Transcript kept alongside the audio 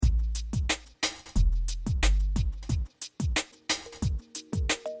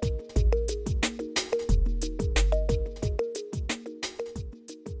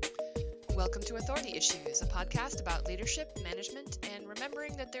Welcome to Authority Issues, a podcast about leadership, management, and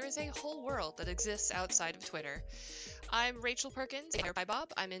remembering that there is a whole world that exists outside of Twitter. I'm Rachel Perkins, here by Bob.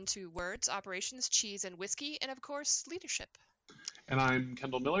 I'm into words, operations, cheese, and whiskey, and of course, leadership. And I'm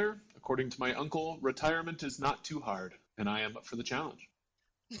Kendall Miller. According to my uncle, retirement is not too hard, and I am up for the challenge.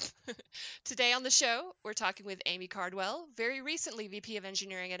 Today on the show, we're talking with Amy Cardwell, very recently VP of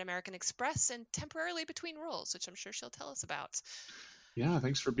Engineering at American Express and temporarily between roles, which I'm sure she'll tell us about. Yeah,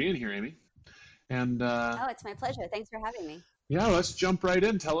 thanks for being here, Amy. And it's my pleasure. Thanks for having me. Yeah, let's jump right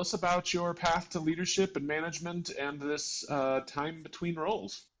in. Tell us about your path to leadership and management and this time between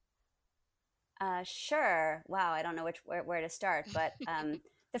roles. Sure. Wow, I don't know where to start, but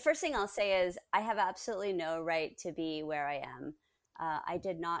the first thing I'll say is I have absolutely no right to be where I am. I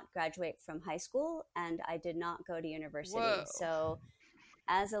did not graduate from high school, and I did not go to university. Whoa. So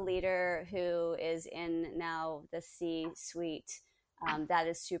as a leader who is in now the C-suite, that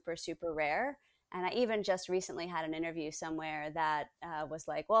is super, super rare. And I even just recently had an interview somewhere that was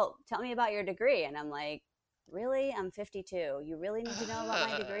like, well, tell me about your degree. And I'm like, really? I'm 52. You really need to know about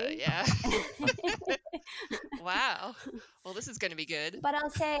my degree? Yeah. Wow. Well, this is going to be good. But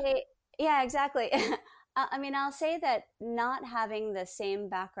I'll say, yeah, exactly. I'll say that not having the same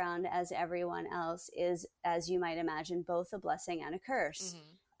background as everyone else is, as you might imagine, both a blessing and a curse.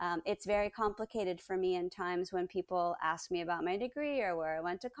 Mm-hmm. It's very complicated for me in times when people ask me about my degree or where I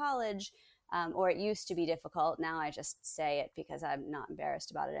went to college, or it used to be difficult. Now I just say it because I'm not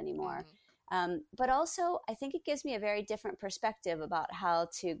embarrassed about it anymore. Mm-hmm. But also, I think it gives me a very different perspective about how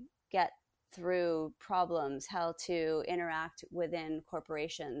to get through problems, how to interact within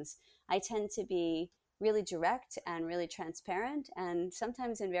corporations. I tend to be really direct and really transparent. And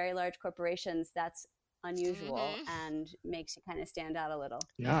sometimes in very large corporations, that's unusual Mm-hmm. and makes you kind of stand out a little.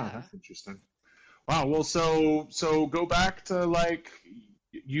 Yeah, that's interesting. Wow. Well, so go back to like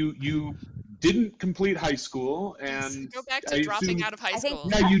you didn't complete high school, and go back to dropping out of high school.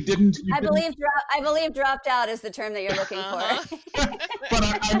 Yeah, you didn't. I believe dropped out is the term that you're looking for. But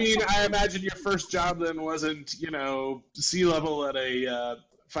I imagine your first job then wasn't, C-level at a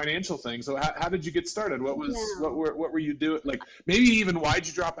financial thing. So how did you get started? What were you doing? Like maybe even why'd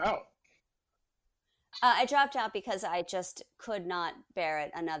you drop out? I dropped out because I just could not bear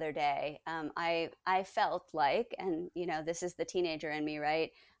it another day. I felt like, and this is the teenager in me,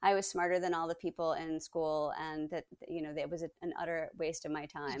 right? I was smarter than all the people in school, and that it was an utter waste of my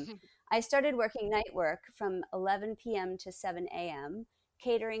time. I started working night work from 11 p.m. to 7 a.m.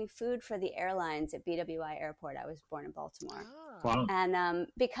 catering food for the airlines at BWI Airport. I was born in Baltimore. Oh. Wow. And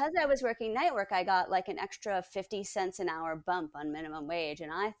because I was working night work, I got like an extra 50 cents an hour bump on minimum wage.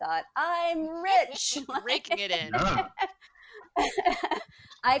 And I thought, I'm rich. Raking it in. Yeah.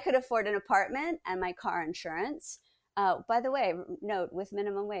 I could afford an apartment and my car insurance. By the way, note with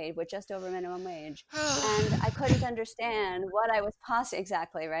minimum wage, with just over minimum wage. And I couldn't understand what I was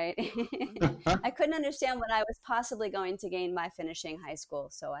exactly, right? I couldn't understand what I was possibly going to gain by finishing high school.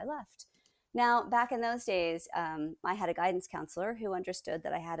 So I left. Now, back in those days, I had a guidance counselor who understood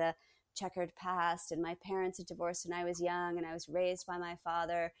that I had a checkered past and my parents had divorced when I was young and I was raised by my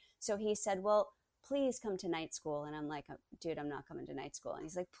father. So he said, well, please come to night school. And I'm like, dude, I'm not coming to night school. And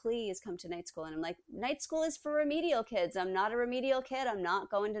he's like, please come to night school. And I'm like, night school is for remedial kids. I'm not a remedial kid. I'm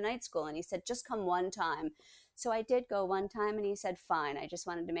not going to night school. And he said, just come one time. So I did go one time and he said, fine. I just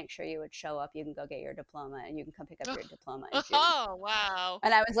wanted to make sure you would show up. You can go get your diploma and you can come pick up your diploma in June. Oh, wow.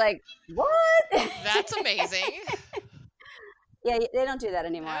 And I was like, what? That's amazing. Yeah, they don't do that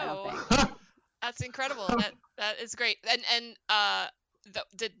anymore, I don't think. That's incredible. That is great. And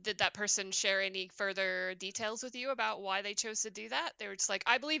did that person share any further details with you about why they chose to do that? They were just like,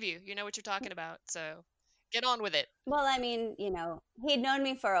 I believe you. You know what you're talking about. So get on with it. Well, he'd known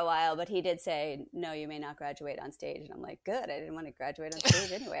me for a while, but he did say, no, you may not graduate on stage. And I'm like, good. I didn't want to graduate on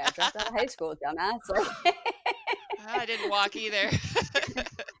stage anyway. I dropped out of high school, dumbass. I didn't walk either.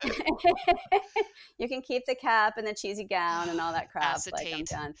 You can keep the cap and the cheesy gown and all that crap. Acetate. Like, I'm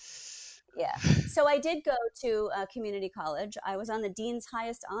done. Yeah. So I did go to community college. I was on the dean's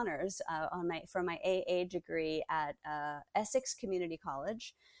highest honors for my AA degree at Essex Community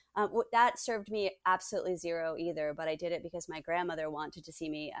College. That served me absolutely zero either, but I did it because my grandmother wanted to see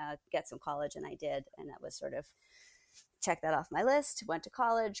me get some college, and I did. And that was sort of check that off my list. Went to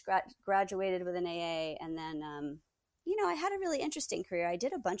college, graduated with an AA, and then I had a really interesting career. I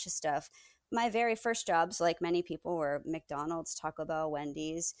did a bunch of stuff. My very first jobs, like many people, were McDonald's, Taco Bell,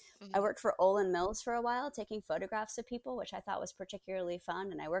 Wendy's. Mm-hmm. I worked for Olin Mills for a while, taking photographs of people, which I thought was particularly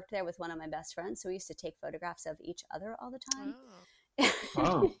fun. And I worked there with one of my best friends, so we used to take photographs of each other all the time.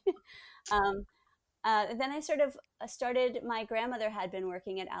 Oh. Wow. Then I sort of started, my grandmother had been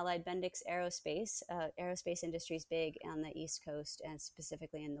working at Allied Bendix Aerospace. Aerospace industry is big on the East Coast and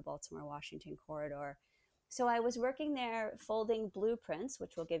specifically in the Baltimore-Washington corridor. So I was working there folding blueprints,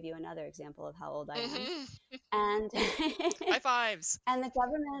 which will give you another example of how old I am. And high fives. And the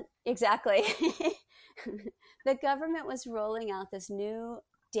government, exactly. The government was rolling out this new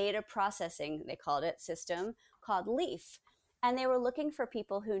data processing, they called it, system called LEAF. And they were looking for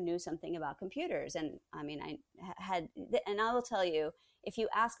people who knew something about computers. And I mean, and I will tell you, if you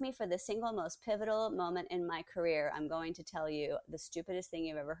ask me for the single most pivotal moment in my career, I'm going to tell you the stupidest thing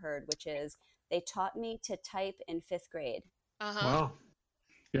you've ever heard, which is they taught me to type in 5th grade. Wow.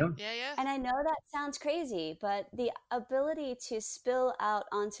 Yeah. Yeah. And I know that sounds crazy, but the ability to spill out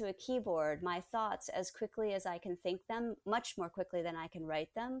onto a keyboard my thoughts as quickly as I can think them, much more quickly than I can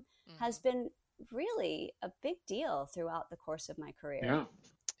write them, has been really a big deal throughout the course of my career.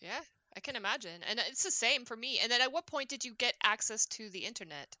 Yeah, I can imagine. And it's the same for me. And then at what point did you get access to the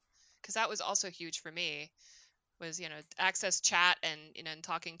internet? Because that was also huge for me, was, access chat and, and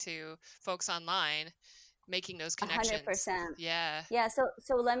talking to folks online, making those connections. 100%. Yeah. Yeah.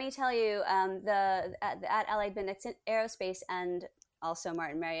 So let me tell you, at Allied Bendix Aerospace and also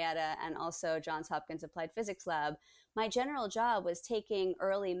Martin Marietta and also Johns Hopkins Applied Physics Lab, my general job was taking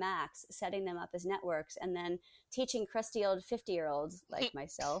early Macs, setting them up as networks, and then teaching crusty old 50-year-olds like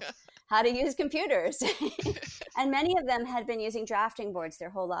myself how to use computers. And many of them had been using drafting boards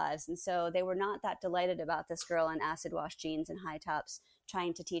their whole lives. And so they were not that delighted about this girl in acid wash jeans and high tops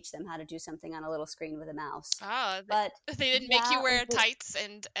trying to teach them how to do something on a little screen with a mouse. Oh, but they didn't make you wear tights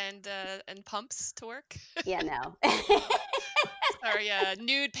and pumps to work? Yeah, no. Sorry,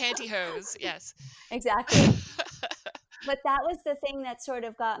 nude pantyhose. Yes. Exactly. But that was the thing that sort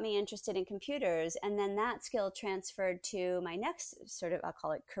of got me interested in computers. And then that skill transferred to my next sort of, I'll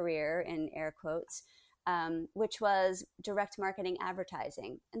call it career in air quotes, which was direct marketing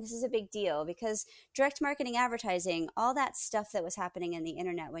advertising. And this is a big deal because direct marketing advertising, all that stuff that was happening in the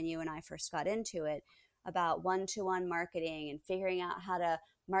internet when you and I first got into it about one-to-one marketing and figuring out how to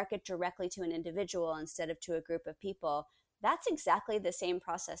market directly to an individual instead of to a group of people, that's exactly the same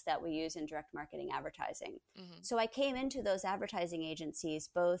process that we use in direct marketing advertising. So I came into those advertising agencies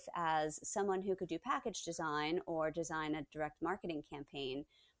both as someone who could do package design or design a direct marketing campaign,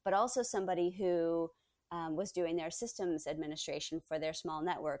 but also somebody who was doing their systems administration for their small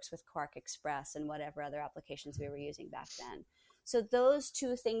networks with Quark Express and whatever other applications we were using back then. So those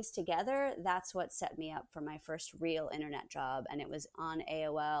two things together, that's what set me up for my first real internet job. And it was on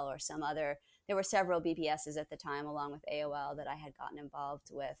AOL or some other. There were several BBSs at the time, along with AOL, that I had gotten involved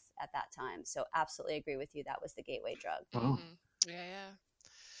with at that time. So absolutely agree with you. That was the gateway drug. Yeah.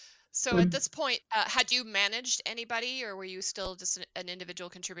 So at this point, had you managed anybody or were you still just an individual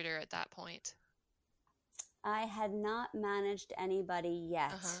contributor at that point? I had not managed anybody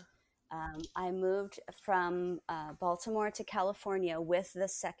yet. I moved from Baltimore to California with the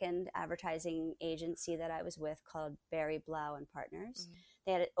second advertising agency that I was with called Barry Blau and Partners.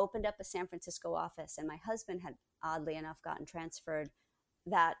 They had opened up a San Francisco office, and my husband had oddly enough gotten transferred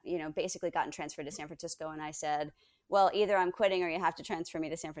to San Francisco. And I said, well, either I'm quitting or you have to transfer me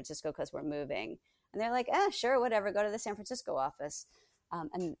to San Francisco because we're moving. And they're like, sure, whatever, go to the San Francisco office.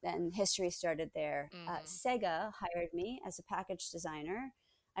 And history started there. Sega hired me as a package designer.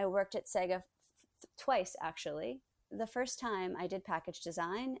 I worked at Sega twice, actually. The first time I did package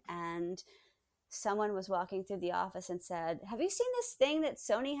design, and someone was walking through the office and said, have you seen this thing that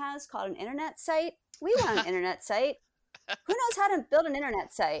Sony has called an internet site? We want an internet site. Who knows how to build an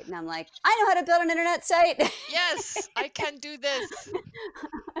internet site? And I'm like, I know how to build an internet site. Yes, I can do this.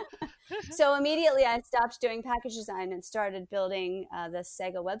 So immediately I stopped doing package design and started building the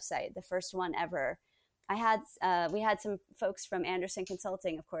Sega website, the first one ever. We had some folks from Anderson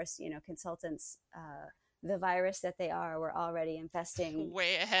Consulting, of course, consultants, the virus that they are, were already infesting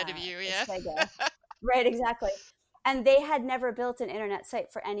way ahead of you. Yeah. Sega. Right. Exactly. And they had never built an internet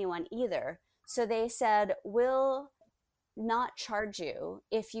site for anyone either. So they said, we'll not charge you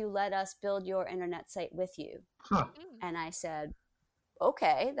if you let us build your internet site with you. And I said,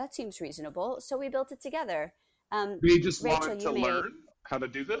 okay, that seems reasonable. So we built it together. They just wanted to learn how to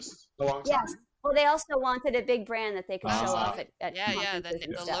do this alongside. Yes. Well, they also wanted a big brand that they could show off at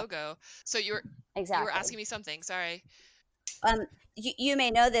the logo. So you were asking me something. Sorry. You may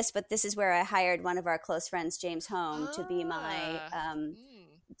know this, but this is where I hired one of our close friends, James Home, to be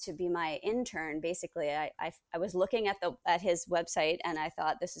my intern. Basically, I was looking at his website, and I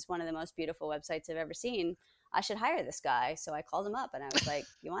thought, this is one of the most beautiful websites I've ever seen. I should hire this guy. So I called him up, and I was like,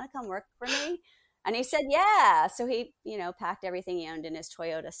 you want to come work for me? And he said, yeah. So he, packed everything he owned in his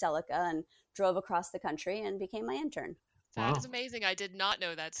Toyota Celica and drove across the country and became my intern. That is amazing. I did not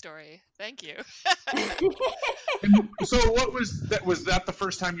know that story. Thank you. And so what was that? Was that the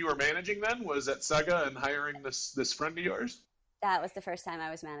first time you were managing then? Was at Sega and hiring this friend of yours? That was the first time I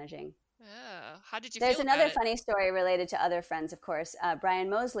was managing. Oh, how did you There's feel another about it? funny story related to other friends, of course. Brian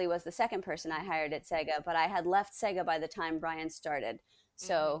Mosley was the second person I hired at Sega, but I had left Sega by the time Brian started.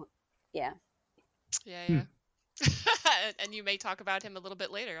 So, yeah. Yeah. And you may talk about him a little bit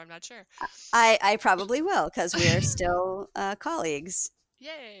later. I'm not sure. I probably will, because we're still colleagues.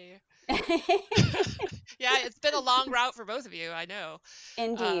 Yay. Yeah, it's been a long route for both of you, I know.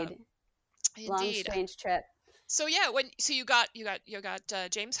 Indeed. Long, Indeed. strange trip. So yeah, you got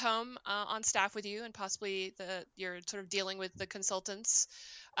James Home on staff with you, and possibly you're sort of dealing with the consultants.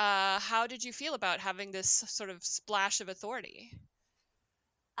 How did you feel about having this sort of splash of authority?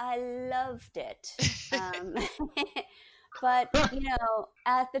 I loved it. But,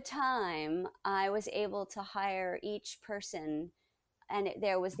 at the time, I was able to hire each person, and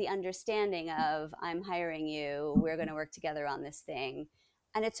there was the understanding of, I'm hiring you, we're going to work together on this thing.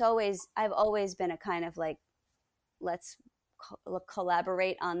 And I've always been a kind of like, let's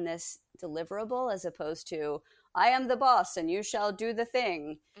collaborate on this deliverable, as opposed to, I am the boss and you shall do the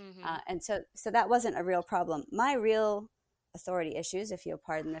thing. And so that wasn't a real problem. My real authority issues, if you'll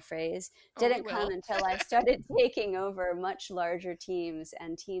pardon the phrase, didn't come until I started taking over much larger teams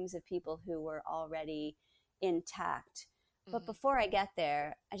and teams of people who were already intact. But before I get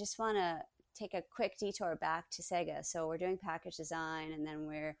there, I just want to take a quick detour back to Sega. So we're doing package design, and then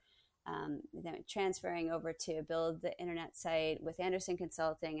we're then transferring over to build the internet site with Anderson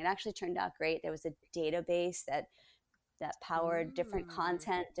Consulting. It actually turned out great. There was a database that powered different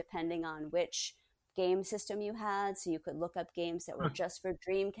content depending on which game system you had. So you could look up games that were just for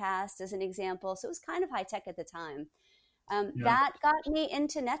Dreamcast, as an example. So it was kind of high tech at the time. That got me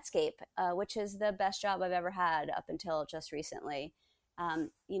into Netscape, which is the best job I've ever had up until just recently.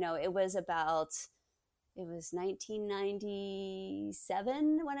 It was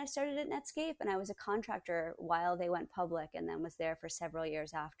 1997 when I started at Netscape, and I was a contractor while they went public, and then was there for several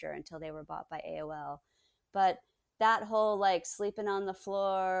years after until they were bought by AOL. But that whole like sleeping on the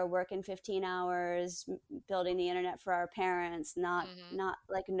floor, working 15 hours, building the internet for our parents, not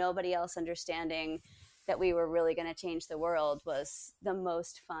like nobody else understanding that we were really going to change the world, was the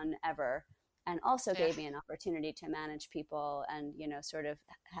most fun ever. And also gave me an opportunity to manage people and, sort of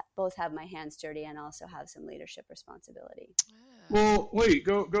both have my hands dirty and also have some leadership responsibility. Well, wait,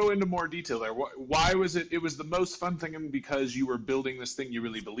 go into more detail there. Why was it was the most fun thing because you were building this thing you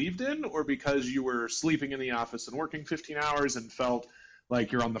really believed in, or because you were sleeping in the office and working 15 hours and felt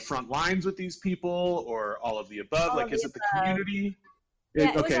like you're on the front lines with these people, or all of the above? Is it the community?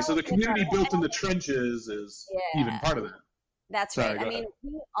 So the community built in the trenches is even part of that. That's right. I mean,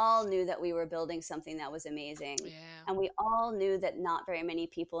 we all knew that we were building something that was amazing. Yeah. And we all knew that not very many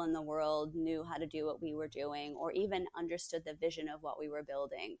people in the world knew how to do what we were doing, or even understood the vision of what we were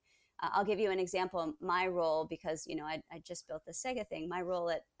building. I'll give you an example. My role, because, I just built the Sega thing, my role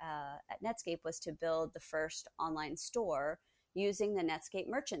at Netscape was to build the first online store using the Netscape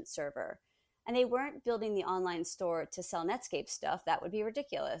merchant server. And they weren't building the online store to sell Netscape stuff. That would be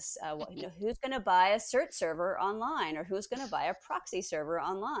ridiculous. Who's going to buy a CERT server online, or who's going to buy a proxy server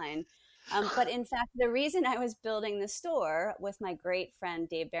online? But in fact, the reason I was building the store with my great friend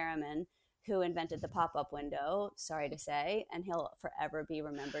Dave Berriman, who invented the pop-up window, sorry to say, and he'll forever be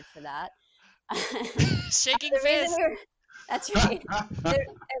remembered for that. Shaking fist. That's right. At least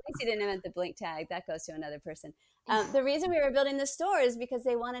he didn't invent the blink tag. That goes to another person. The reason we were building the store is because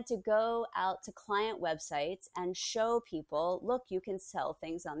they wanted to go out to client websites and show people, look, you can sell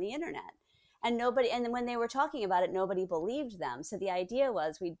things on the internet. And when they were talking about it, nobody believed them. So the idea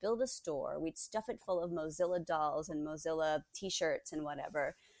was we'd build a store, we'd stuff it full of Mozilla dolls and Mozilla t-shirts and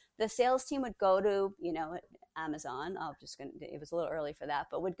whatever. The sales team would go to, Amazon. It was a little early for that,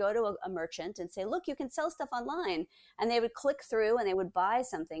 but would go to a merchant and say, look, you can sell stuff online. And they would click through and they would buy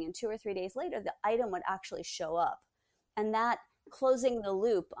something. And 2 or 3 days later, the item would actually show up. And that closing the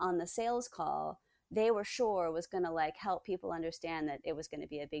loop on the sales call, they were sure was going to help people understand that it was going to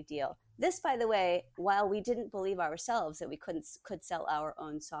be a big deal. This, by the way, while we didn't believe ourselves that we could sell our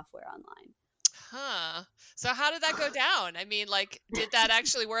own software online. Huh. So how did that go down? I mean, did that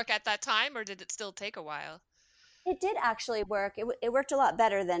actually work at that time, or did it still take a while? It did actually work. It worked a lot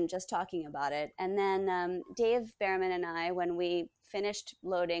better than just talking about it. And then Dave Berriman and I, when we finished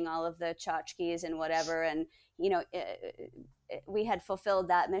loading all of the tchotchkes and whatever, and we had fulfilled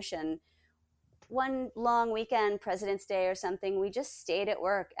that mission, one long weekend, President's Day or something, we just stayed at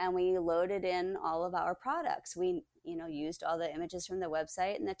work and we loaded in all of our products. We, used all the images from the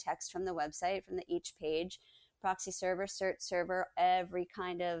website and the text from the website, from each page, proxy server, cert server, every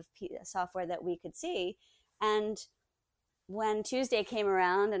kind of software that we could see. And when Tuesday came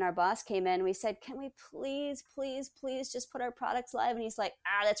around and our boss came in, we said, can we please just put our products live? And he's like,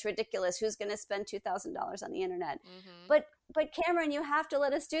 that's ridiculous. Who's going to spend $2,000 on the internet? Mm-hmm. But Cameron, you have to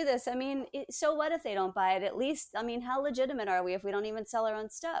let us do this. I mean, so what if they don't buy it? At least, I mean, how legitimate are we if we don't even sell our own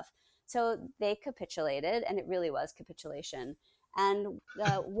stuff? So they capitulated, and it really was capitulation. And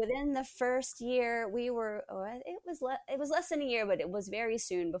within the first year, it was less than a year, but it was very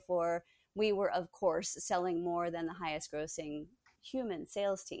soon before we were, of course, selling more than the highest grossing human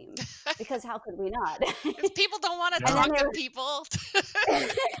sales team, because how could we not? Because people don't want to talk to people. Then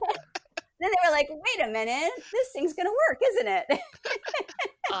they were like, wait a minute, this thing's going to work, isn't it?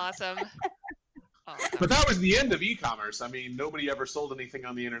 Awesome. But that was the end of e-commerce. I mean, nobody ever sold anything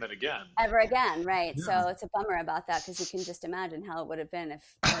on the internet again. Ever again, right. Yeah. So it's a bummer about that, because you can just imagine how it would have been if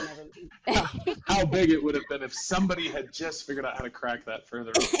never... How big it would have been if somebody had just figured out how to crack that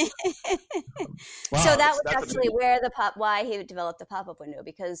further. Wow, so that was actually where why he developed the pop-up window,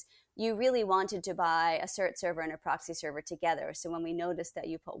 because you really wanted to buy a cert server and a proxy server together. So when we noticed that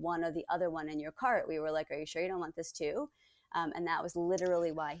you put one or the other one in your cart, we were like, are you sure you don't want this too? And that was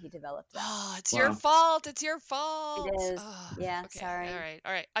literally why he developed that. Oh, it's your fault. It's your fault. It is. Oh, yeah, okay. Sorry.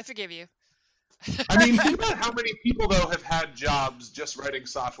 All right. I forgive you. I mean, think about how many people, though, have had jobs just writing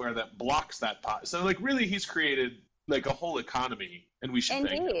software that blocks that pot. So, like, really, he's created, like, a whole economy, and we should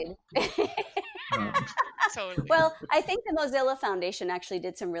Indeed. thank him. Totally. Well, I think the Mozilla Foundation actually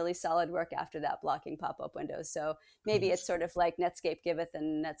did some really solid work after that, blocking pop-up windows. So maybe it's sort of like Netscape giveth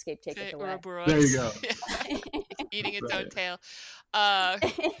and Netscape taketh away. There you go. Eating its own tail.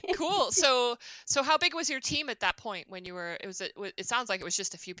 Cool. So how big was your team at that point when you were? It sounds like it was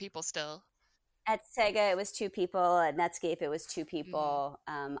just a few people still. At Sega, it was 2 people. At Netscape, it was 2 people.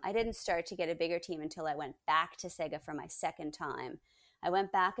 I didn't start to get a bigger team until I went back to Sega for my second time. I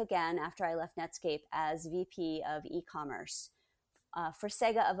went back again after I left Netscape as VP of e-commerce for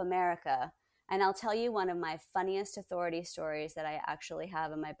Sega of America. And I'll tell you one of my funniest authority stories that I actually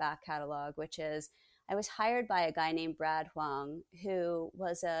have in my back catalog, which is I was hired by a guy named Brad Huang, who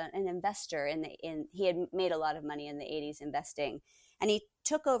was an investor he had made a lot of money in the 80s investing. And he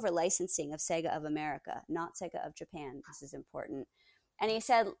took over licensing of Sega of America, not Sega of Japan. This is important. And he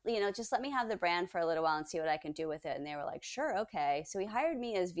said, just let me have the brand for a little while and see what I can do with it. And they were like, sure, okay. So he hired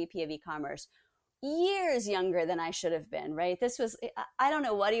me as VP of e-commerce, years younger than I should have been, right? I don't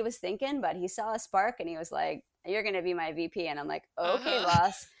know what he was thinking, but he saw a spark and he was like, you're going to be my VP. And I'm like, okay,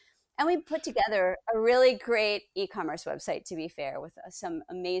 boss. And we put together a really great e-commerce website, to be fair, with some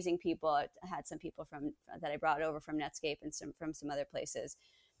amazing people. I had some people that I brought over from Netscape and from some other places.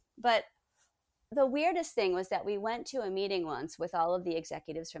 But the weirdest thing was that we went to a meeting once with all of the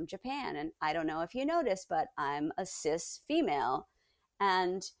executives from Japan. And I don't know if you noticed, but I'm a cis female.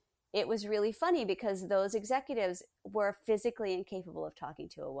 And it was really funny because those executives were physically incapable of talking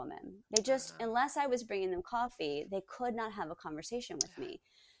to a woman. They just, unless I was bringing them coffee, they could not have a conversation with me.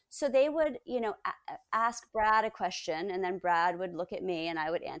 So they would, ask Brad a question, and then Brad would look at me and I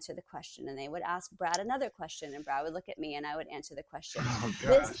would answer the question. And they would ask Brad another question and Brad would look at me and I would answer the question. Oh,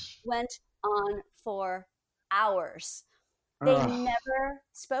 this went on for hours. They never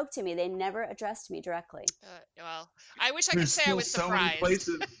spoke to me. They never addressed me directly. Well, I wish I could say I was surprised. So many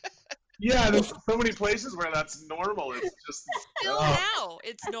places. Yeah, there's so many places where that's normal. It's just still now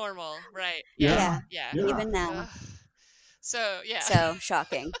it's normal, right? Yeah. Even now. So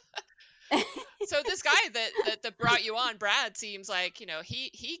shocking. So this guy that brought you on, Brad, seems like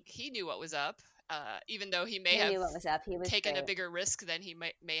he knew what was up. Even though he may have knew what was up. He was taken great. A bigger risk than he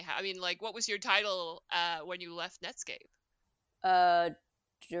may have. I mean, like, what was your title when you left Netscape?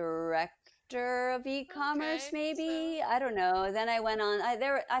 Director of e-commerce, maybe. So... I don't know. Then I went on.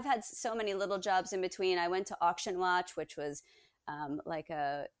 I've had so many little jobs in between. I went to Auction Watch, which was like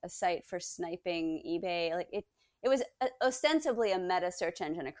a site for sniping eBay. Like it was ostensibly a meta search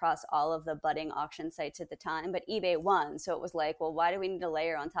engine across all of the budding auction sites at the time, but eBay won. So it was like, well, why do we need a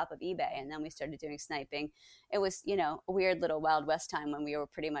layer on top of eBay? And then we started doing sniping. It was, a weird little Wild West time when we were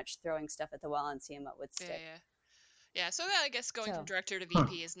pretty much throwing stuff at the wall and seeing what would stick. Yeah. So I guess going from director to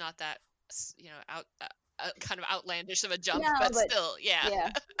VP is not that, kind of outlandish of a jump, but still, yeah.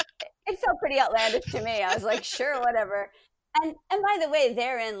 It felt pretty outlandish to me. I was like, sure, whatever. And by the way,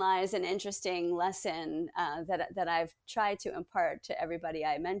 therein lies an interesting lesson that I've tried to impart to everybody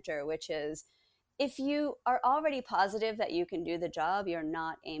I mentor, which is if you are already positive that you can do the job, you're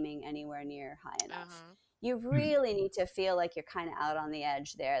not aiming anywhere near high enough. You really need to feel like you're kind of out on the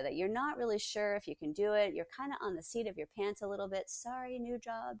edge there, that you're not really sure if you can do it. You're kind of on the seat of your pants a little bit. Sorry, new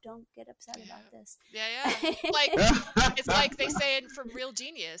job. Don't get upset about this. Yeah. It's like they say it from Real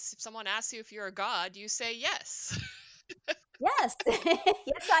Genius. If someone asks you if you're a god, you say yes. Yes.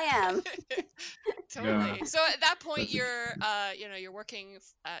 Yes, I am. Totally. Yeah. So at that point, you're working,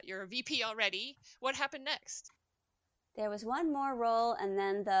 you're a VP already. What happened next? There was one more role, and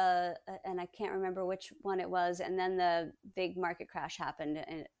then and I can't remember which one it was, and then the big market crash happened,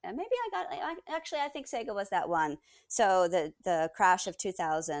 and maybe I think Sega was that one. So the crash of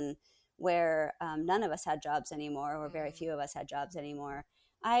 2000, where none of us had jobs anymore, or very few of us had jobs anymore.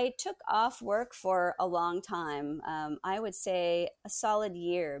 I took off work for a long time. I would say a solid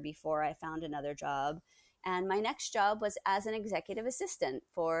year before I found another job. And my next job was as an executive assistant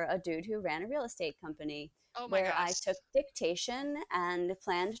for a dude who ran a real estate company. Oh my gosh. I took dictation and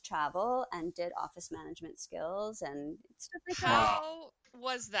planned travel and did office management skills and stuff like that. How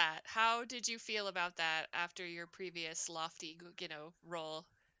was that? How did you feel about that after your previous lofty, role?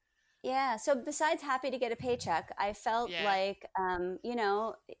 Yeah. So besides happy to get a paycheck, I felt like,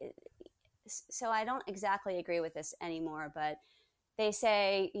 so I don't exactly agree with this anymore, but they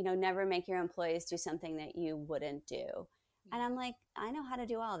say, never make your employees do something that you wouldn't do. And I'm like, I know how to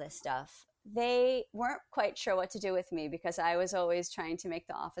do all this stuff. They weren't quite sure what to do with me because I was always trying to make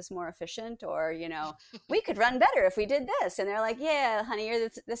the office more efficient, or, we could run better if we did this. And they're like, yeah, honey, you're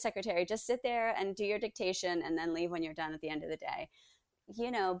the secretary. Just sit there and do your dictation and then leave when you're done at the end of the day.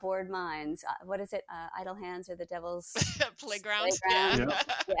 Bored minds. What is it? Idle hands are the devil's playground.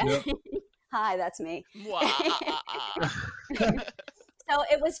 Yeah. Hi, that's me. So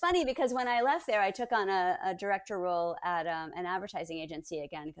it was funny because when I left there, I took on a director role at an advertising agency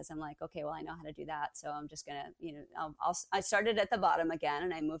again, because I'm like, okay, well, I know how to do that. So I'm just going to, I started at the bottom again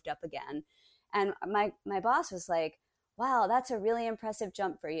and I moved up again. And my boss was like, wow, that's a really impressive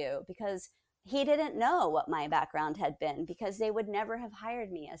jump for you, because he didn't know what my background had been, because they would never have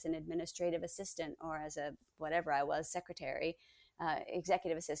hired me as an administrative assistant or as a whatever I was, secretary,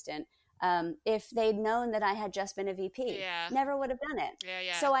 executive assistant. If they'd known that I had just been a VP, never would have done it.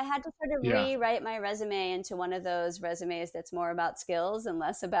 So I had to sort of rewrite my resume into one of those resumes that's more about skills and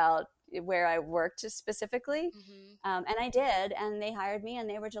less about where I worked specifically. And I did, and they hired me and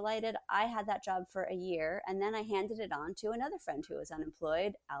they were delighted. I had that job for a year, and then I handed it on to another friend who was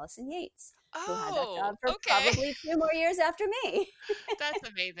unemployed, Allison Yates, who had that job for probably 2 more years after me. That's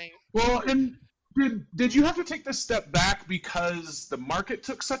amazing. Well, and did you have to take this step back because the market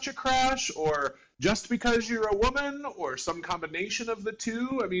took such a crash, or just because you're a woman, or some combination of the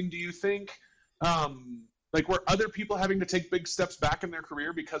two? I mean, do you think, were other people having to take big steps back in their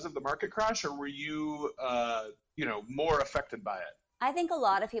career because of the market crash, or were you, more affected by it? I think a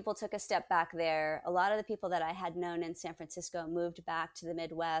lot of people took a step back there. A lot of the people that I had known in San Francisco moved back to the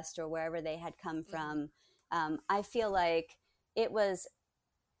Midwest or wherever they had come from. I feel like it was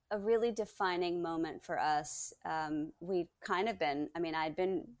a really defining moment for us. We'd kind of been, I'd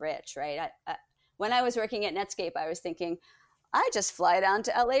been rich, right? When I was working at Netscape, I was thinking, I just fly down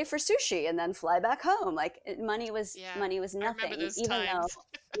to LA for sushi and then fly back home. Like money was nothing,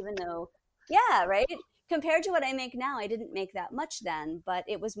 even though, right. Compared to what I make now, I didn't make that much then, but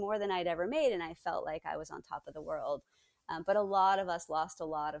it was more than I'd ever made. And I felt like I was on top of the world. But a lot of us lost a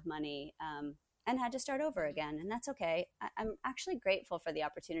lot of money, and had to start over again. And that's okay. I'm actually grateful for the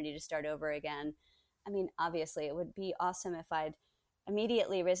opportunity to start over again. Obviously it would be awesome if I'd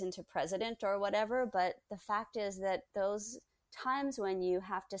immediately risen to president or whatever, but the fact is that those times when you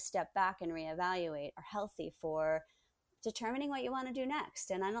have to step back and reevaluate are healthy for determining what you want to do next.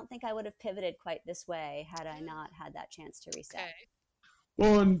 And I don't think I would have pivoted quite this way had I not had that chance to reset. Okay.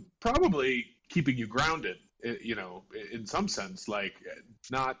 Well, and probably keeping you grounded, in some sense, like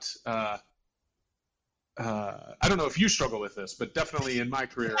not, I don't know if you struggle with this, but definitely in my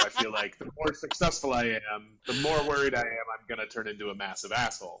career, I feel like the more successful I am, the more worried I am I'm going to turn into a massive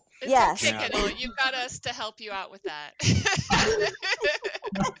asshole. Yes. Okay, you've got us to help you out with that.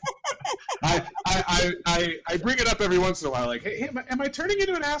 I bring it up every once in a while, like, hey, am I turning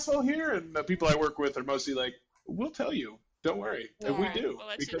into an asshole here? And the people I work with are mostly like, we'll tell you. Don't worry. And we do,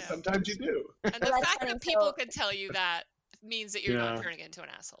 because sometimes you do. And the fact that people can tell you that means that you're not turning into an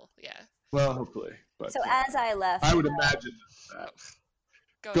asshole. Yeah. Well, hopefully. But, so as I left... I would imagine that.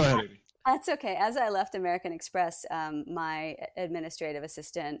 Go ahead, Amy. That's okay. As I left American Express, my administrative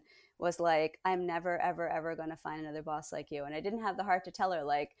assistant was like, I'm never, ever, ever going to find another boss like you. And I didn't have the heart to tell her,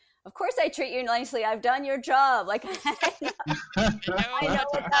 like, of course I treat you nicely. I've done your job. Like, I know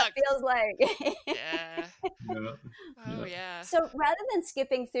what that feels like. Yeah. Yeah. Oh, yeah. So rather than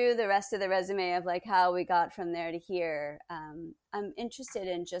skipping through the rest of the resume of like how we got from there to here, I'm interested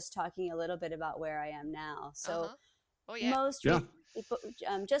in just talking a little bit about where I am now. So Oh, yeah.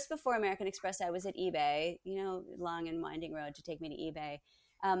 just before American Express, I was at eBay, long and winding road to take me to eBay.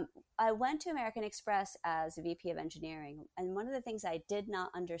 I went to American Express as a VP of engineering. And one of the things I did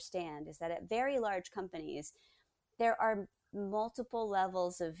not understand is that at very large companies, there are multiple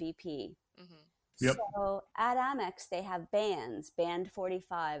levels of VP. Mm-hmm. Yep. So at Amex, they have bands. Band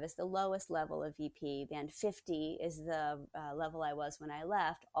 45 is the lowest level of VP. Band 50 is the level I was when I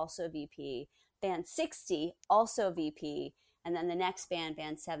left, also VP. Band 60, also VP. And then the next band,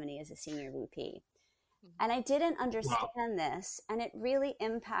 band 70, is a senior VP. And I didn't understand this, and it really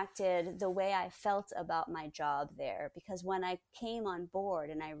impacted the way I felt about my job there, because when I came on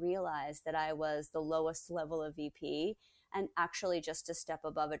board and I realized that I was the lowest level of VP and actually just a step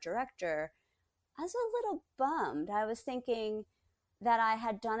above a director, I was a little bummed. I was thinking that I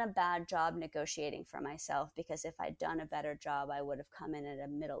had done a bad job negotiating for myself, because if I'd done a better job, I would have come in at a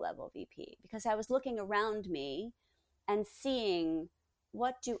middle level VP, because I was looking around me and seeing,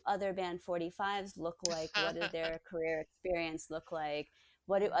 what do other band 45s look like? What does their career experience look like?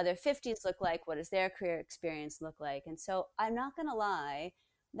 What do other 50s look like? What does their career experience look like? And so I'm not going to lie,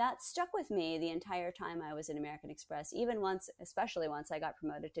 that stuck with me the entire time I was at American Express. Even once, especially once I got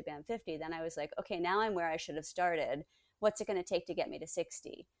promoted to band 50, then I was like, okay, now I'm where I should have started. What's it going to take to get me to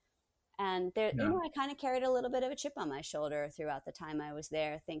 60? And there, I kind of carried a little bit of a chip on my shoulder throughout the time I was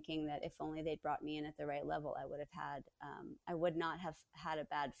there, thinking that if only they'd brought me in at the right level, I would not have had a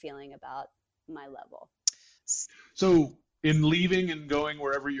bad feeling about my level. So in leaving and going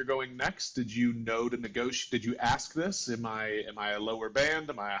wherever you're going next, did you know to negotiate? Did you ask this? Am I a lower band?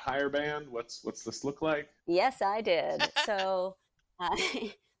 Am I a higher band? What's this look like? Yes, I did. So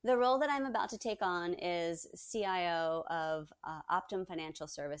the role that I'm about to take on is CIO of Optum Financial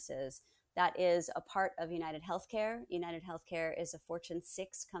Services. That is a part of United Healthcare. United Healthcare is a Fortune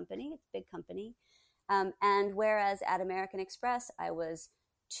 6 company. It's a big company. And whereas at American Express, I was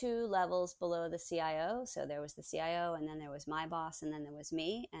 2 levels below the CIO. So there was the CIO, and then there was my boss, and then there was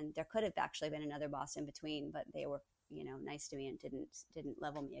me. And there could have actually been another boss in between, but they were, nice to me and didn't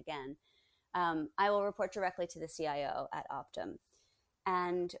level me again. I will report directly to the CIO at Optum.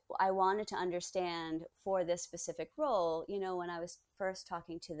 And I wanted to understand, for this specific role, when I was first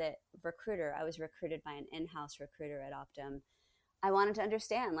talking to the recruiter, I was recruited by an in-house recruiter at Optum. I wanted to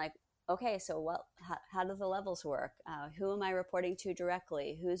understand, like, okay, so how do the levels work? Who am I reporting to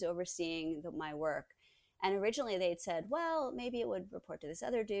directly? Who's overseeing my work? And originally they'd said, well, maybe it would report to this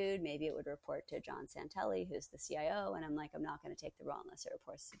other dude. Maybe it would report to John Santelli, who's the CIO. And I'm like, I'm not going to take the role unless it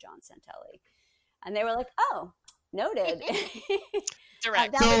reports to John Santelli. And they were like, oh, noted.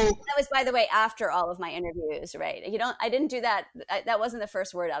 Direct. That was, by the way, after all of my interviews, right? I didn't do that. That wasn't the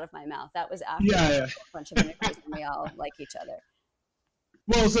first word out of my mouth. That was after a bunch of interviews, and we all like each other.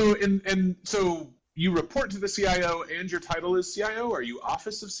 Well, so so you report to the CIO, and your title is CIO. Are you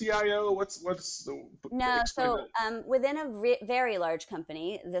Office of CIO? What's no? So within a very large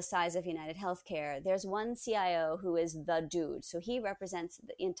company, the size of United Healthcare, there's one CIO who is the dude. So he represents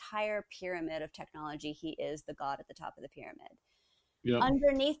the entire pyramid of technology. He is the god at the top of the pyramid. Yep.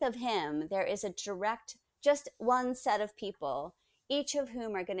 Underneath of him, there is just one set of people, each of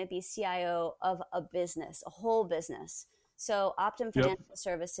whom are going to be CIO of a business, a whole business. So Optum Financial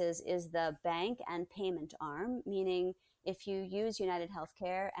Services is the bank and payment arm, meaning if you use United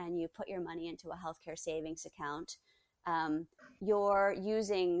Healthcare and you put your money into a healthcare savings account, you're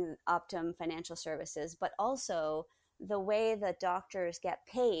using Optum Financial Services, but also the way that doctors get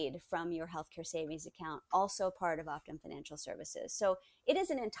paid from your healthcare savings account, also part of Optum Financial Services. So it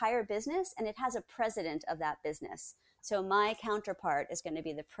is an entire business, and it has a president of that business. So my counterpart is going to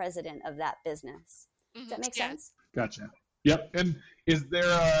be the president of that business. Does that make sense? Gotcha. Yep. And is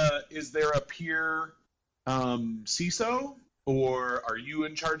there a peer CISO, or are you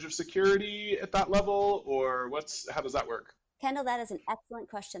in charge of security at that level, or how does that work? Kendall, that is an excellent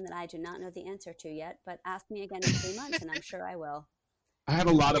question that I do not know the answer to yet, but ask me again in 3 months and I'm sure I will. I have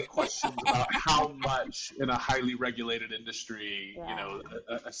a lot of questions about how much in a highly regulated industry,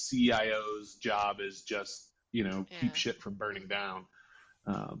 a CIO's job is just, keep shit from burning down.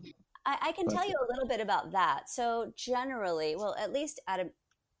 I can tell you a little bit about that. So generally, well, at least at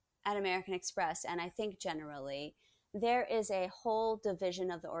American Express, and I think generally, there is a whole division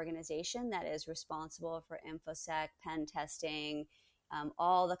of the organization that is responsible for InfoSec, pen testing,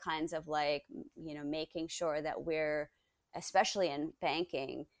 all the kinds of making sure that we're, especially in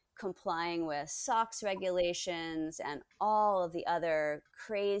banking, complying with SOX regulations and all of the other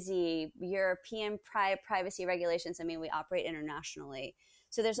crazy European privacy regulations. I mean, we operate internationally.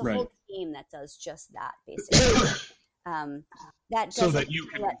 So there's a whole team that does just that, basically. That doesn't mean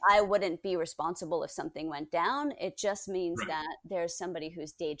that I wouldn't be responsible if something went down. It just means that there's somebody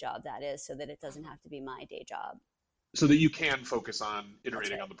whose day job that is, so that it doesn't have to be my day job. So that you can focus on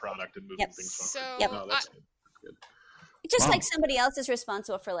iterating on the product and moving things forward. So, no, that's good. Just like somebody else is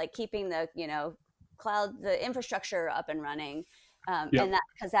responsible for keeping the cloud, the infrastructure up and running, and that,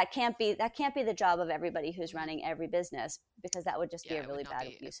 because that can't be the job of everybody who's running every business, because that would just be a really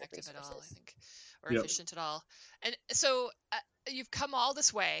bad use of resources. At all, I think, or efficient at all. And so you've come all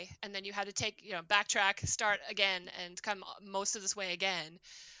this way, and then you had to take backtrack, start again, and come most of this way again.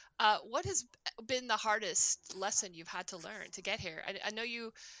 What has been the hardest lesson you've had to learn to get here? I know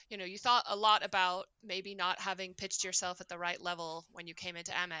you thought a lot about maybe not having pitched yourself at the right level when you came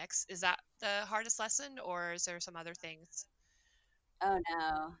into Amex. Is that the hardest lesson, or is there some other things? Oh,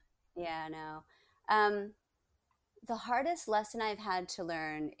 no. Yeah, no. The hardest lesson I've had to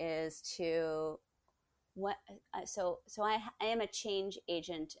learn is I am a change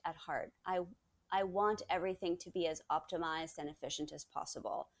agent at heart. I want everything to be as optimized and efficient as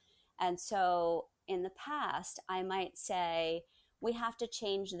possible. And so in the past, I might say, we have to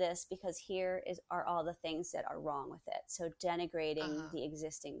change this because here are all the things that are wrong with it. So denigrating the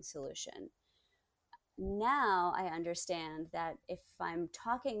existing solution. Now I understand that if I'm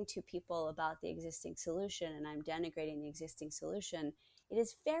talking to people about the existing solution and I'm denigrating the existing solution, it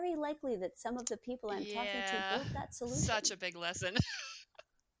is very likely that some of the people I'm talking to built that solution. Such a big lesson.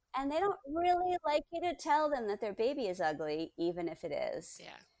 And they don't really like you to tell them that their baby is ugly, even if it is. Yeah.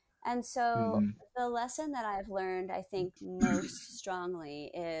 And so the lesson that I've learned, I think, most strongly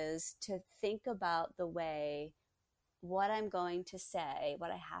is to think about the way what I'm going to say,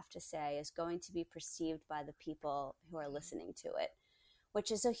 what I have to say, is going to be perceived by the people who are listening to it, which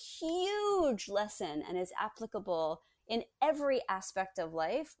is a huge lesson and is applicable in every aspect of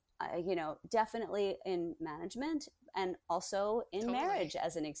life, definitely in management and also in marriage,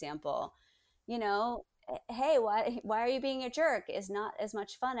 as an example. Hey, why are you being a jerk is not as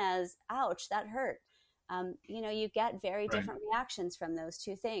much fun as, ouch, that hurt. You get very different reactions from those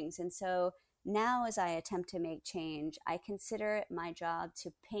two things. And so now, as I attempt to make change, I consider it my job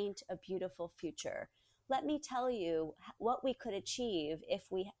to paint a beautiful future. Let me tell you what we could achieve if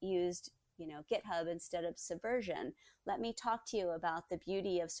we used, GitHub instead of Subversion. Let me talk to you about the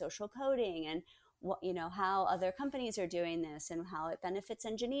beauty of social coding and how other companies are doing this and how it benefits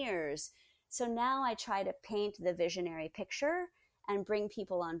engineers. So now I try to paint the visionary picture and bring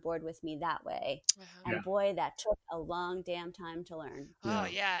people on board with me that way. And boy, that took a long damn time to learn. Oh,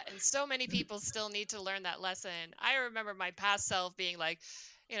 yeah. And so many people still need to learn that lesson. I remember my past self being like,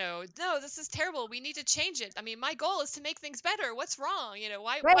 no, this is terrible. We need to change it. I mean, my goal is to make things better. What's wrong?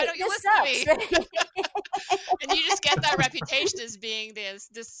 Why don't you listen to me? And you just get that reputation as being this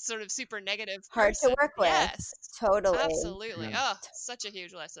sort of super negative hard person. To work with. Yes, totally. Absolutely. Oh, such a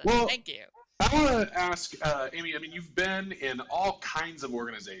huge lesson. Well, thank you. I want to ask, Amy, you've been in all kinds of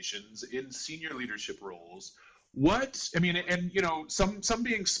organizations in senior leadership roles. Some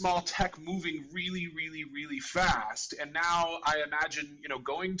being small tech moving really, really, really fast. And now I imagine,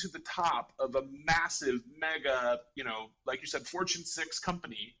 going to the top of a massive, mega, like you said, Fortune 6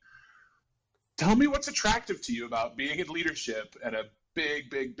 company. Tell me what's attractive to you about being in leadership at a big,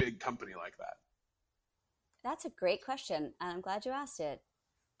 big, big company like that. That's a great question. And I'm glad you asked it.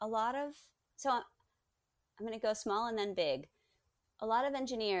 So I'm going to go small and then big. A lot of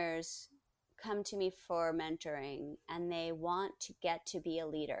engineers come to me for mentoring and they want to get to be a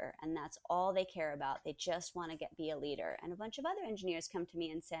leader, and that's all they care about. They just want to be a leader. And a bunch of other engineers come to me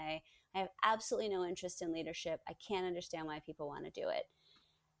and say, I have absolutely no interest in leadership. I can't understand why people want to do it.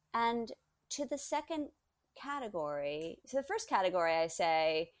 And to the second category, so the first category, I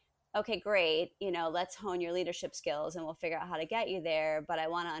say, okay, great, let's hone your leadership skills and we'll figure out how to get you there. But I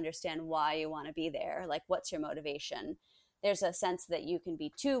want to understand why you want to be there. Like, what's your motivation? There's a sense that you can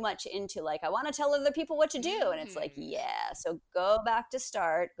be too much into I want to tell other people what to do. And it's so go back to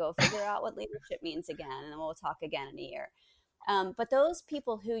start, go figure out what leadership means again, and then we'll talk again in a year. But those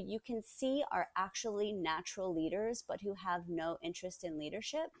people who you can see are actually natural leaders, but who have no interest in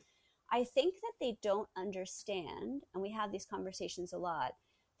leadership, I think that they don't understand, and we have these conversations a lot,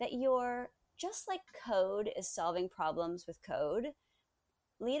 that you're just like code is solving problems with code.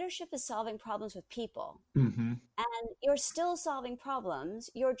 Leadership is solving problems with people. And you're still solving problems.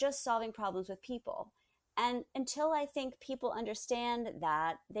 You're just solving problems with people. And until I think people understand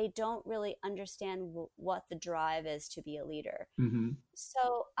that, they don't really understand what the drive is to be a leader. Mm-hmm.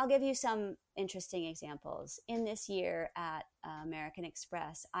 So I'll give you some interesting examples. In this year at American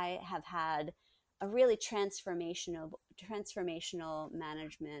Express, I have had a really transformational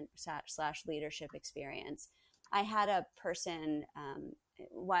management / leadership experience. I had a person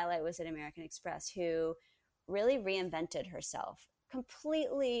while I was at American Express who really reinvented herself,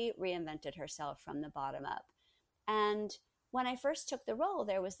 completely reinvented herself from the bottom up. And when I first took the role,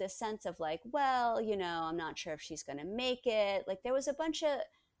 there was this sense of like, well, I'm not sure if she's going to make it. Like there was a bunch of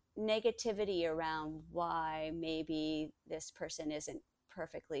negativity around why maybe this person isn't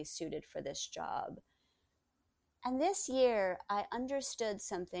perfectly suited for this job. And this year, I understood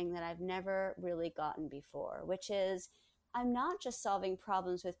something that I've never really gotten before, which is I'm not just solving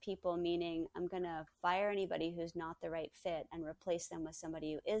problems with people, meaning I'm going to fire anybody who's not the right fit and replace them with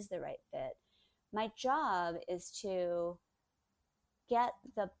somebody who is the right fit. My job is to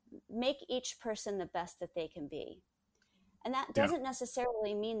make each person the best that they can be. And that doesn't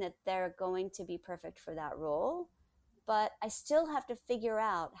necessarily mean that they're going to be perfect for that role, but I still have to figure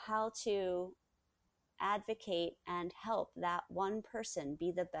out how to advocate and help that one person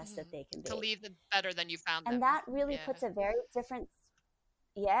be the best that they can be. To leave them better than you found them. And that really puts a very different,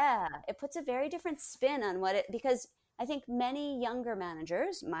 it puts a very different spin on because I think many younger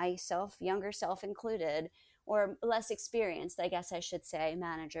managers, myself, younger self included, or less experienced, I guess I should say,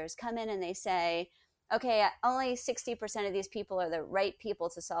 managers come in and they say, okay, only 60% of these people are the right people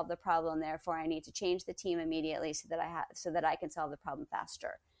to solve the problem. Therefore, I need to change the team immediately so that I can solve the problem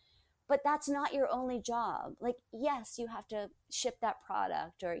faster. But that's not your only job. Like, yes, you have to ship that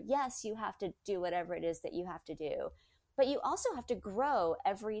product, or yes, you have to do whatever it is that you have to do. But you also have to grow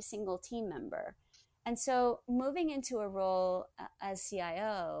every single team member. And so moving into a role as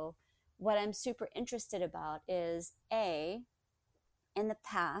CIO, what I'm super interested about is in the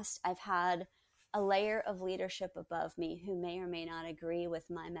past, I've had a layer of leadership above me who may or may not agree with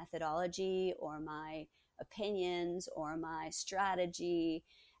my methodology or my opinions or my strategy.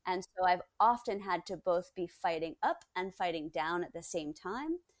 And so I've often had to both be fighting up and fighting down at the same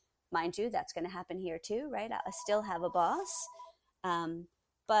time. Mind you, that's going to happen here too, right? I still have a boss.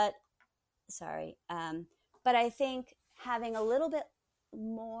 But I think having a little bit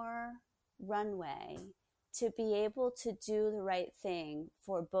more runway to be able to do the right thing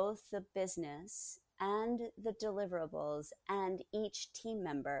for both the business and the deliverables and each team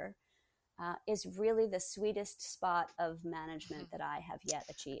member is really the sweetest spot of management that I have yet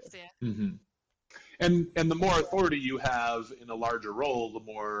achieved. Yeah. Mm-hmm. And the more authority you have in a larger role, the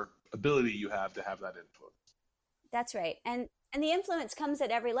more ability you have to have that influence. That's right. And the influence comes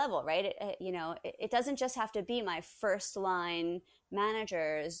at every level, right? It doesn't just have to be my first line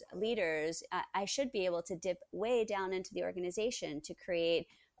managers, leaders. I should be able to dip way down into the organization to create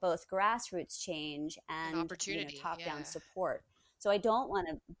both grassroots change and top-down support. So I don't want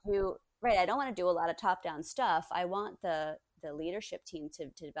to do a lot of top-down stuff. I want the leadership team to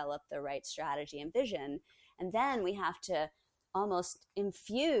develop the right strategy and vision. And then we have to almost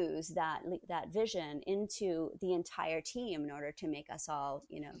infuse that vision into the entire team in order to make us all,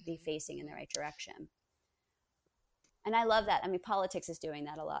 be facing in the right direction. And I love that. I mean, politics is doing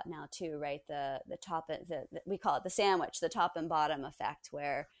that a lot now too, right? The top, we call it the sandwich, the top and bottom effect,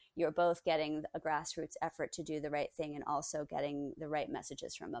 where you're both getting a grassroots effort to do the right thing and also getting the right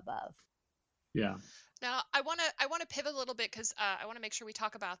messages from above. Yeah. Now, I want to pivot a little bit because I want to make sure we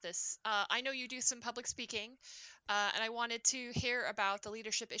talk about this. I know you do some public speaking, and I wanted to hear about the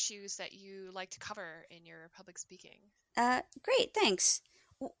leadership issues that you like to cover in your public speaking. Great, thanks.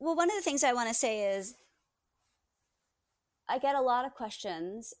 Well, one of the things I want to say is I get a lot of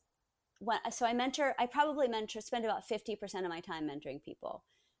questions. I probably spend about 50% of my time mentoring people.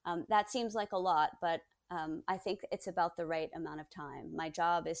 That seems like a lot, but I think it's about the right amount of time. My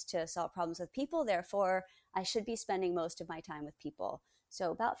job is to solve problems with people. Therefore, I should be spending most of my time with people.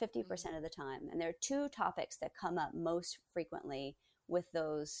 So about 50% of the time. And there are two topics that come up most frequently with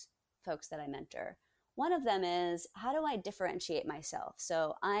those folks that I mentor. One of them is, how do I differentiate myself?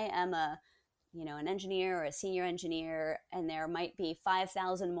 So I am an engineer or a senior engineer, and there might be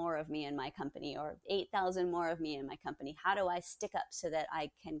 5,000 more of me in my company or 8,000 more of me in my company. How do I stick up so that I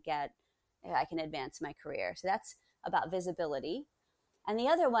can advance my career? So that's about visibility. And the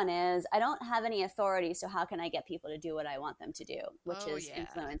other one is, I don't have any authority, so how can I get people to do what I want them to do, which is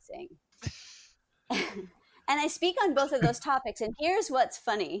influencing. And I speak on both of those topics. And here's what's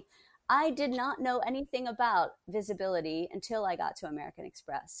funny. I did not know anything about visibility until I got to American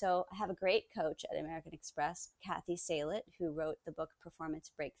Express. So I have a great coach at American Express, Kathy Salet, who wrote the book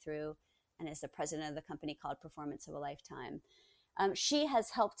Performance Breakthrough and is the president of the company called Performance of a Lifetime. She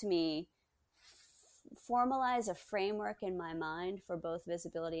has helped me formalize a framework in my mind for both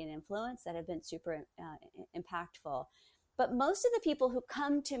visibility and influence that have been super impactful. But most of the people who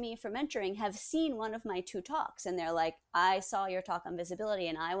come to me for mentoring have seen one of my 2 talks, and they're like, I saw your talk on visibility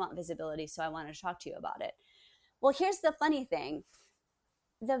and I want visibility, so I wanted to talk to you about it. Well, here's the funny thing.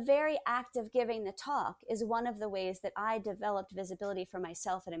 The very act of giving the talk is one of the ways that I developed visibility for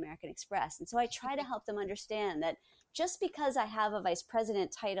myself at American Express. And so I try to help them understand that just because I have a vice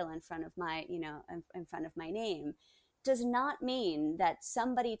president title in front of my, in front of my name, does not mean that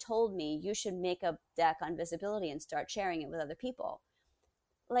somebody told me you should make a deck on visibility and start sharing it with other people.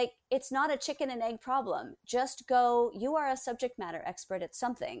 Like, it's not a chicken and egg problem. Just go, you are a subject matter expert at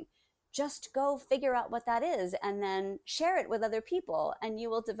something. Just go figure out what that is and then share it with other people, and you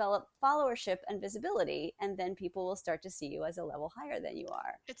will develop followership and visibility, and then people will start to see you as a level higher than you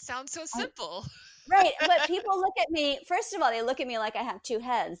are. It sounds so simple. Right. But people look at me, first of all, they look at me like I have 2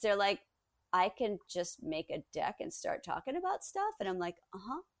 heads. They're like, I can just make a deck and start talking about stuff. And I'm like,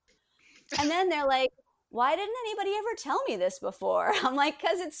 And then they're like, why didn't anybody ever tell me this before? I'm like,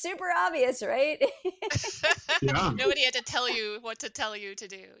 because it's super obvious, right? Yeah. Nobody had to tell you what to tell you to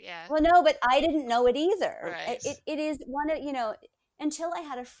do. Yeah. Well, no, but I didn't know it either. Right. It is one of, until I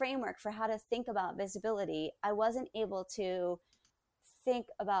had a framework for how to think about visibility, I wasn't able to think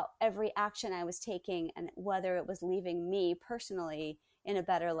about every action I was taking and whether it was leaving me personally in a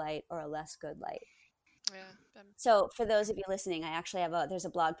better light or a less good light. Yeah. So for those of you listening, I actually have there's a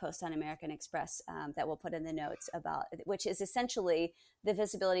blog post on American Express that we'll put in the notes about, which is essentially the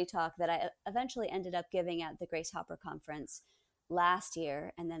visibility talk that I eventually ended up giving at the Grace Hopper conference last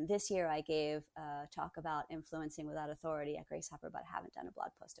year. And then this year I gave a talk about influencing without authority at Grace Hopper, but I haven't done a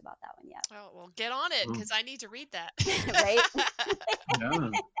blog post about that one yet. Oh, well, get on it, because I need to read that. Right? Yeah.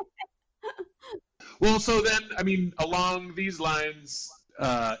 Well, so then, I mean, along these lines,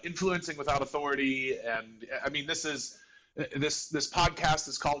 influencing without authority, and I mean, this podcast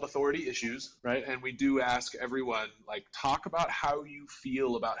is called Authority Issues, right? And we do ask everyone, like, talk about how you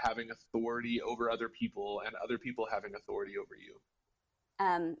feel about having authority over other people and other people having authority over you.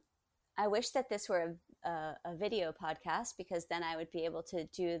 I wish that this were a video podcast, because then I would be able to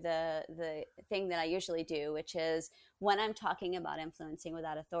do the thing that I usually do, which is when I'm talking about influencing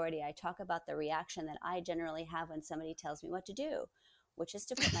without authority, I talk about the reaction that I generally have when somebody tells me what to do, which is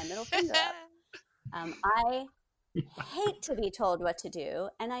to put my middle finger up. I hate to be told what to do,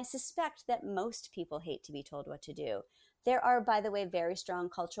 and I suspect that most people hate to be told what to do. There are, by the way, very strong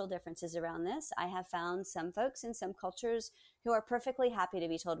cultural differences around this. I have found some folks in some cultures who are perfectly happy to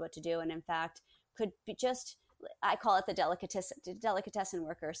be told what to do, and in fact could be just, I call it the delicatessen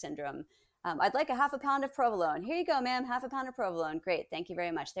worker syndrome. I'd like a half a pound of provolone. Here you go, ma'am, half a pound of provolone. Great, thank you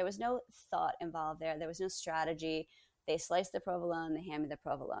very much. There was no thought involved there. There was no strategy. They slice the provolone, they hand me the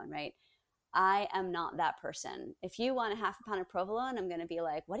provolone, right? I am not that person. If you want a half a pound of provolone, I'm going to be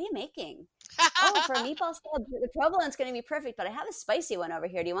like, what are you making? Oh, for a meatball sub, the provolone's going to be perfect, but I have a spicy one over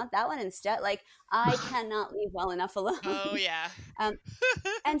here. Do you want that one instead? Like, I cannot leave well enough alone. Oh, yeah.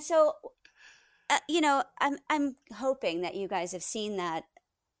 And so, I'm hoping that you guys have seen that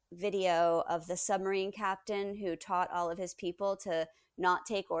video of the submarine captain who taught all of his people to not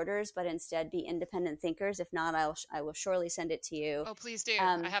take orders, but instead be independent thinkers. If not, I will surely send it to you. Oh, please do.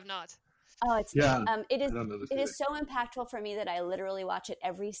 I have not. Oh, it is so impactful for me that I literally watch it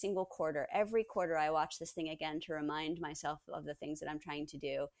every single quarter. Every quarter I watch this thing again to remind myself of the things that I'm trying to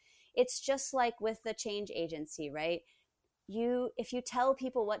do. It's just like with the change agency, right? If you tell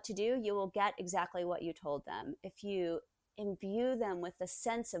people what to do, you will get exactly what you told them. If you imbue them with the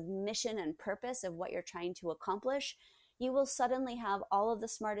sense of mission and purpose of what you're trying to accomplish, you will suddenly have all of the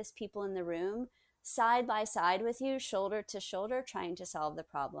smartest people in the room side by side with you, shoulder to shoulder, trying to solve the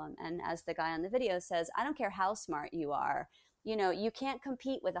problem. And as the guy on the video says, I don't care how smart you are. You can't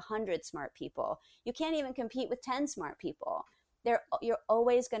compete with 100 smart people. You can't even compete with 10 smart people. You're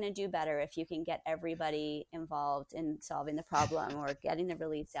always going to do better if you can get everybody involved in solving the problem or getting the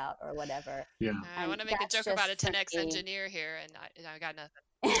release out or whatever. Yeah. I want to make a joke about a 10X engineer here, and I got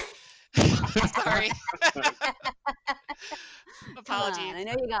nothing. Sorry. Apologies. I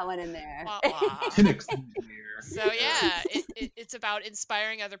know you got one in there. 10X engineer. So yeah, it's about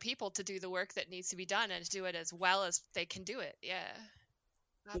inspiring other people to do the work that needs to be done and to do it as well as they can do it. Yeah.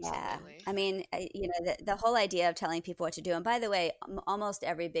 Absolutely. Yeah. I mean, the whole idea of telling people what to do. And by the way, almost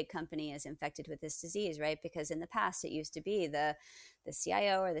every big company is infected with this disease, right? Because in the past, it used to be the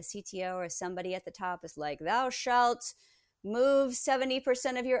CIO or the CTO or somebody at the top is like, thou shalt move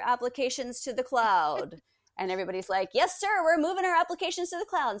 70% of your applications to the cloud. And everybody's like, yes, sir, we're moving our applications to the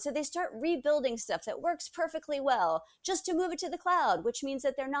cloud. And so they start rebuilding stuff that works perfectly well just to move it to the cloud, which means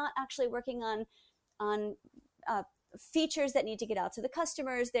that they're not actually working on features that need to get out to the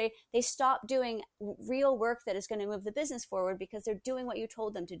customers. They stop doing real work that is going to move the business forward because they're doing what you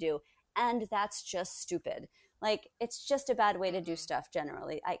told them to do. And that's just stupid. Like, it's just a bad way to do stuff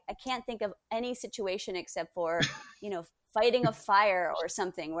generally. I can't think of any situation except for, fighting a fire or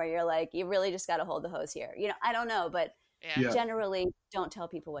something where you're like, you really just got to hold the hose here. I don't know, but generally don't tell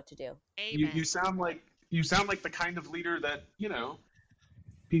people what to do. You sound like the kind of leader that,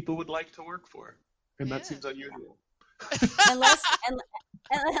 people would like to work for. And that seems unusual.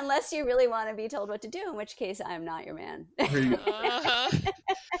 Unless you really want to be told what to do, in which case I'm not your man.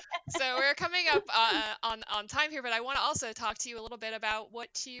 So we're coming up on time here, but I want to also talk to you a little bit about what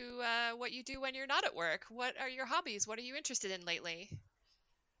you do when you're not at work. What are your hobbies? What are you interested in lately?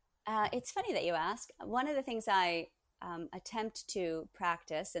 It's funny that you ask. One of the things I attempt to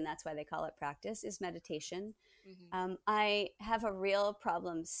practice, and that's why they call it practice, is meditation. Mm-hmm. I have a real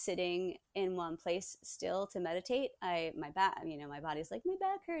problem sitting in one place still to meditate. My body's like, my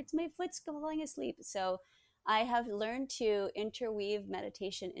back hurts, my foot's falling asleep. So I have learned to interweave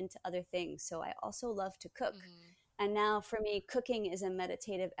meditation into other things. So I also love to cook. Mm-hmm. And now for me, cooking is a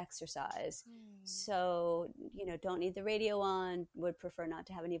meditative exercise. So, don't need the radio on, would prefer not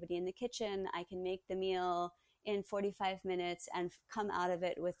to have anybody in the kitchen. I can make the meal in 45 minutes and come out of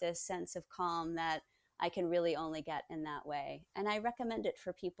it with this sense of calm that I can really only get in that way. And I recommend it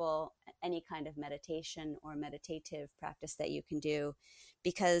for people, any kind of meditation or meditative practice that you can do.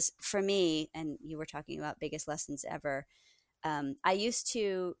 Because for me, and you were talking about biggest lessons ever, I used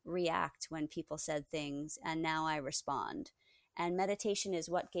to react when people said things, and now I respond. And meditation is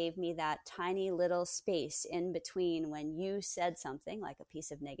what gave me that tiny little space in between when you said something, like a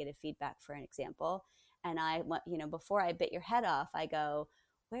piece of negative feedback, for an example. And before I bit your head off, I go,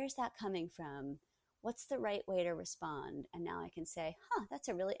 where's that coming from? What's the right way to respond? And now I can say, that's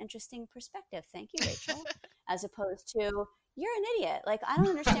a really interesting perspective. Thank you, Rachel. As opposed to, you're an idiot. Like, I don't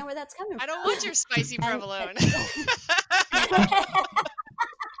understand where that's coming from. I don't want your spicy provolone.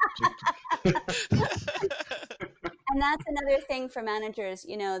 And that's another thing for managers.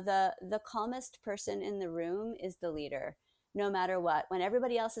 The calmest person in the room is the leader. No matter what, when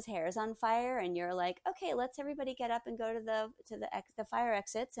everybody else's hair is on fire and you're like, okay, let's everybody get up and go to the fire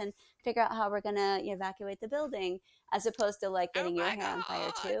exits and figure out how we're going to evacuate the building, as opposed to like getting your hair on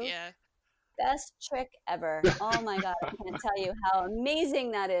fire too. Yeah. Best trick ever. Oh my God. I can't tell you how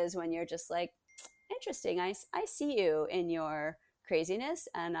amazing that is when you're just like, interesting. I see you in your craziness,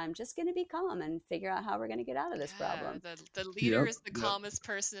 and I'm just going to be calm and figure out how we're going to get out of this problem. The leader is the calmest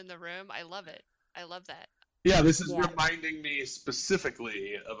person in the room. I love it. I love that. Yeah, this is reminding me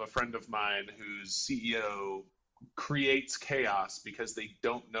specifically of a friend of mine whose CEO creates chaos because they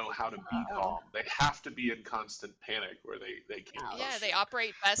don't know how to be calm. They have to be in constant panic where they can't. Yeah, they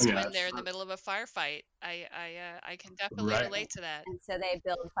operate best when they're in the middle of a firefight. I can definitely relate to that. And so they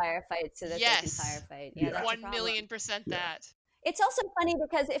build firefights so that they can firefight. Yeah, that's 1,000,000% that. It's also funny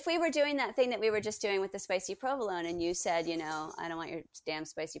because if we were doing that thing that we were just doing with the spicy provolone, and you said, I don't want your damn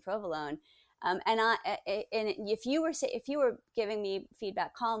spicy provolone. And if you were giving me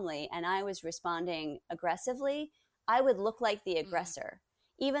feedback calmly and I was responding aggressively, I would look like the aggressor,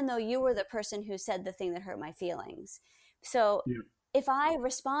 even though you were the person who said the thing that hurt my feelings. So if I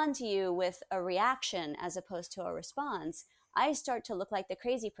respond to you with a reaction as opposed to a response, I start to look like the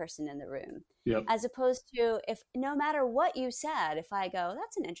crazy person in the room. As opposed to, if no matter what you said, if I go,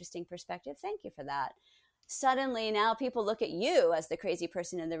 that's an interesting perspective, thank you for that. Suddenly now people look at you as the crazy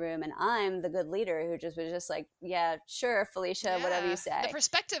person in the room, and I'm the good leader who was just like, yeah, sure, Felicia, whatever you say. The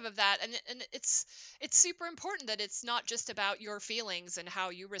perspective of that, and it's super important that it's not just about your feelings and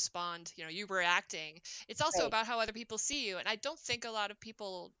how you respond, you reacting. It's also about how other people see you, and I don't think a lot of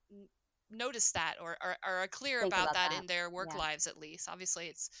people notice that or are clear about that in their work lives, at least.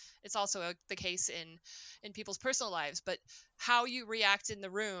 Obviously, it's also the case in people's personal lives, but how you react in the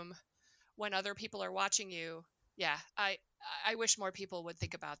room when other people are watching you. I wish more people would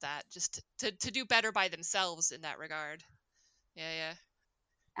think about that, just to do better by themselves in that regard.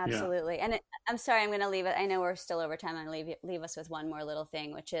 Absolutely. And I'm sorry, I'm going to leave it. I know we're still over time. I'm going to leave us with one more little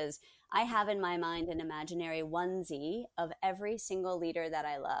thing, which is I have in my mind an imaginary onesie of every single leader that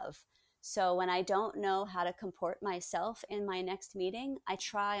I love. So when I don't know how to comport myself in my next meeting, I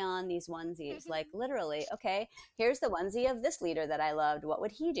try on these onesies, like literally, okay, here's the onesie of this leader that I loved. What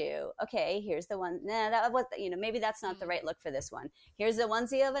would he do? Okay, here's the one. That was, maybe that's not the right look for this one. Here's the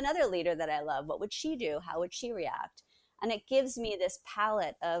onesie of another leader that I love. What would she do? How would she react? And it gives me this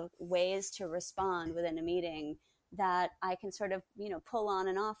palette of ways to respond within a meeting that I can sort of, pull on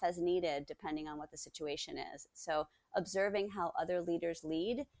and off as needed, depending on what the situation is. So observing how other leaders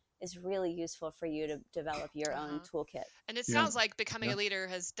lead is really useful for you to develop your own toolkit. And it sounds like becoming a leader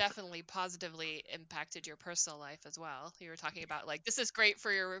has definitely positively impacted your personal life as well. You were talking about like, this is great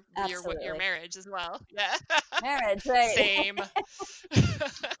for your marriage as well. Yeah. Marriage, right. Same.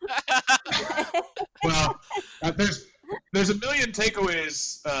 Well, there's a million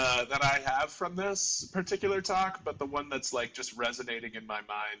takeaways that I have from this particular talk, but the one that's like just resonating in my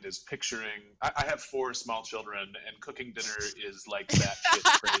mind is picturing. I have 4 small children, and cooking dinner is like that shit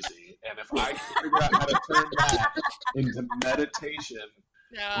crazy. And if I can figure out how to turn that into meditation,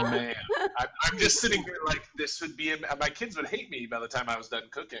 man, I'm just sitting here like this would be. My kids would hate me by the time I was done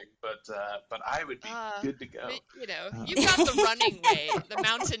cooking, but I would be good to go. You've got the running way, the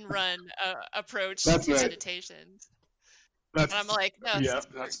mountain run approach to meditation. And I'm like, no. Yeah,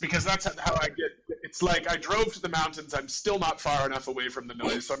 that's because that's how I get. It's like I drove to the mountains. I'm still not far enough away from the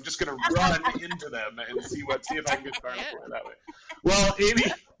noise, so I'm just going to run into them and see if I can get far enough away that way. Well,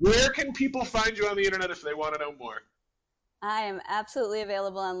 Amy, where can people find you on the internet if they want to know more? I am absolutely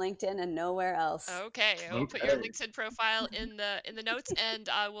available on LinkedIn and nowhere else. Okay, I'll put your LinkedIn profile in the notes, and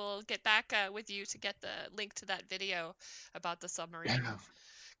I will get back with you to get the link to that video about the submarine.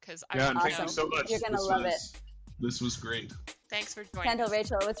 Because thank you so much. You're gonna love it. This was great. Thanks for joining. Kendall,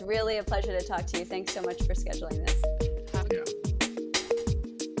 Rachel, it's really a pleasure to talk to you. Thanks so much for scheduling this.